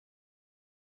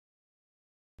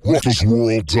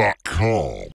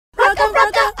ruckusworld.com. Rucka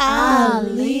Rucka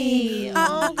Ali.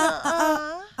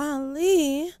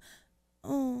 Ali.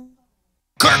 Oh.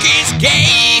 Kirk is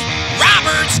gay,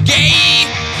 Robert's gay,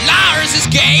 Lars is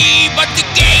gay, but the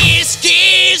gayest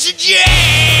is James.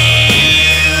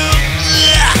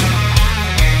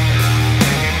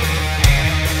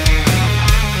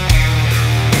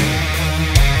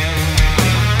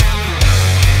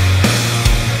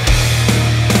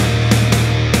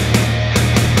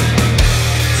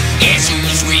 Guess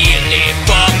who's really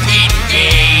fucking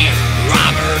gay?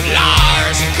 Robert,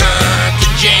 Lars, Kirk,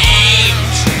 and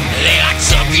James. They like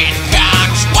sucking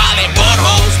cocks while their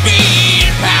buttholes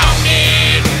being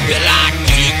pounded. They like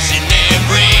dicks in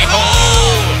every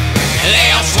hole.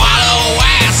 They'll swallow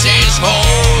asses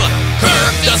whole.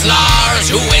 Kirk does Lars,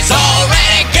 who is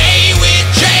already gay with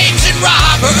James and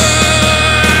Robert.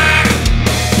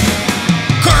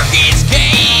 Kirk is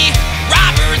gay,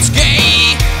 Robert's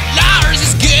gay, Lars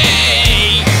is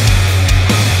gay.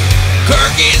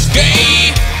 Kirk is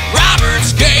gay,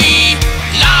 Robert's gay,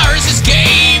 Lars is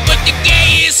gay, but the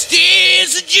gayest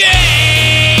is James.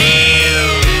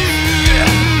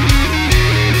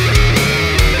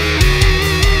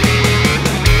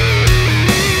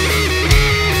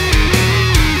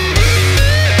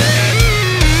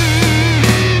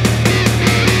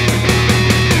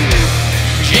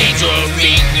 James will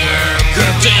finger,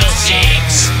 Kirk till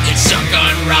 6, and suck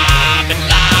on Rob and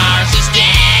Lars'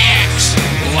 dicks,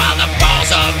 while the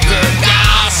balls of Kirk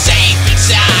are safe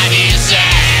inside his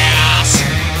ass.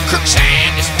 Kirk's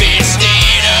hand is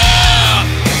fisted up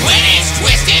when it's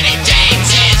twisted in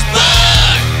James's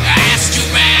butt. Ass to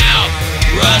mouth,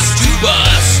 rust to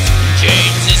bust,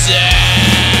 James's ass.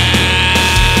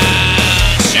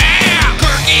 Yeah.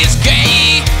 Kirk is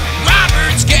gay,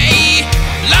 Robert's gay,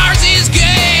 Lars is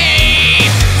gay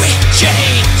with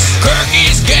James. Kirk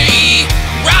is gay,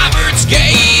 Robert's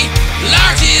gay,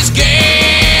 Lars is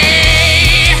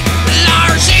gay.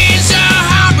 Lars is a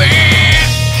hobby.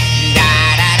 Da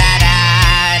da da da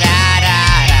da da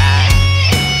da.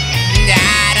 Da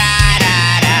da da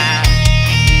da.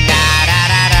 Da da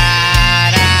da da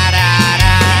da da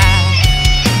da.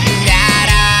 Da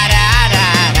da da da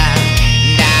da.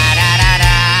 Da da da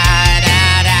da da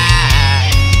da.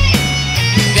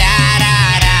 Da da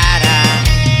da da.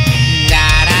 Da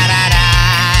da da da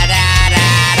da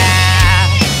da.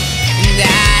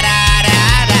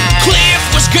 Cliff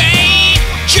was gay,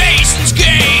 Jason's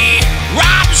gay,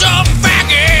 Rob's a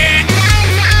faggot.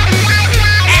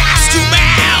 Ass to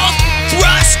mouth,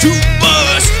 thrust to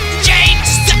bust, James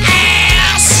is the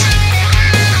ass.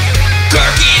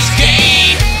 Kirk is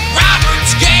gay,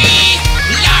 Robert's gay,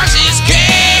 Lars is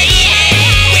gay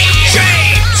with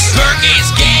James. Kirk is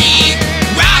gay,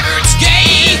 Robert's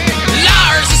gay,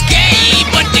 Lars is gay,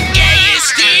 but the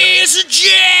gayest is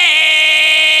James.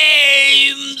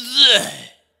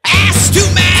 Ass to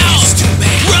mouth,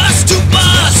 rust to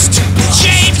bust,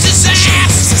 James's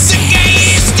ass, the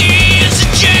gayest is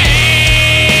James.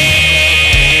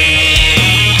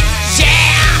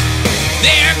 Yeah,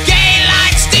 they're gay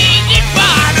like Sting and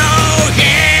Bono.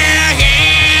 Yeah,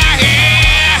 yeah,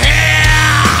 yeah,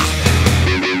 yeah.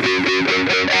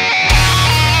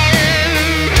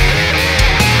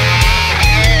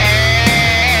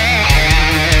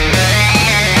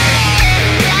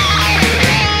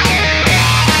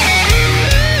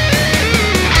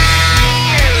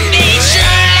 He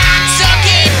sure likes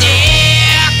sucking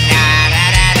dick. Da da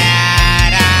da da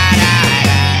da da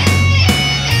da.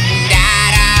 Da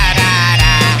da da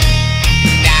da.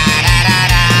 Da da da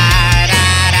da da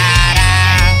da da.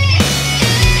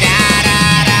 Da da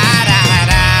da da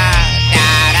da. Da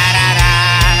da da da da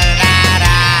da.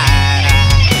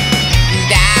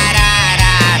 Da da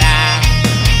da da.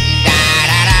 Da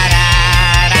da da da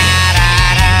da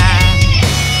da.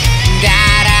 Da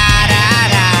da da da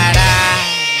da.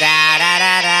 Da da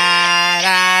da da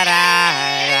da da.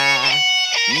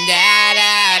 Da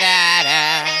da da da.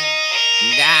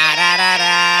 Da da da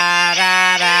da da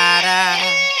da da.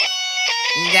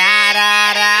 Da da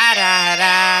da da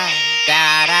da. Da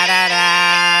da da da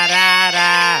da da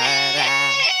da.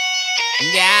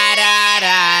 Da da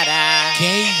da da.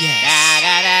 Gay, yes. Da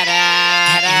da da da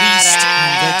At da least da.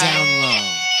 on the down low.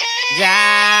 Da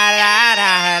da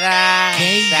da da.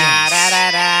 Gay, Da yes. da da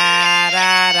da da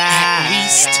da. At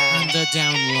least on the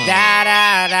down low. Da da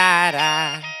da da.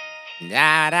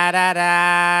 Da da da da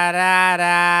da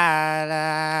da da.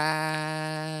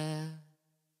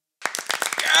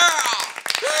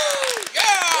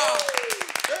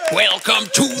 Welcome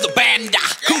to the band.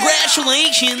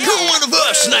 Congratulations. You're one of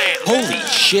us now. Holy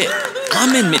shit,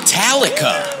 I'm in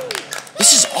Metallica.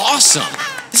 This is awesome.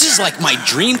 This is like my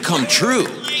dream come true.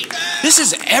 This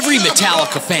is every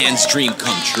Metallica fan's dream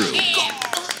come true.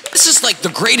 This is like the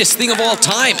greatest thing of all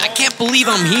time. I can't believe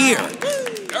I'm here.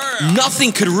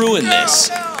 Nothing could ruin this.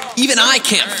 Even I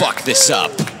can't fuck this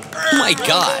up. Oh my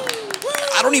God.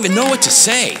 I don't even know what to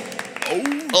say.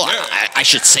 Well, I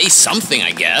should say something,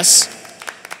 I guess.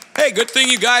 Hey, good thing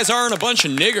you guys aren't a bunch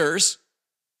of niggers.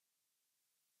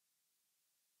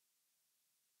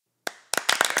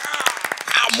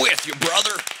 I'm with you,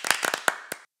 brother.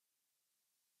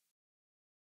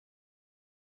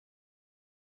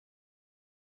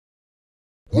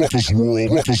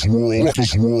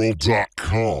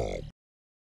 RuckaWorld.com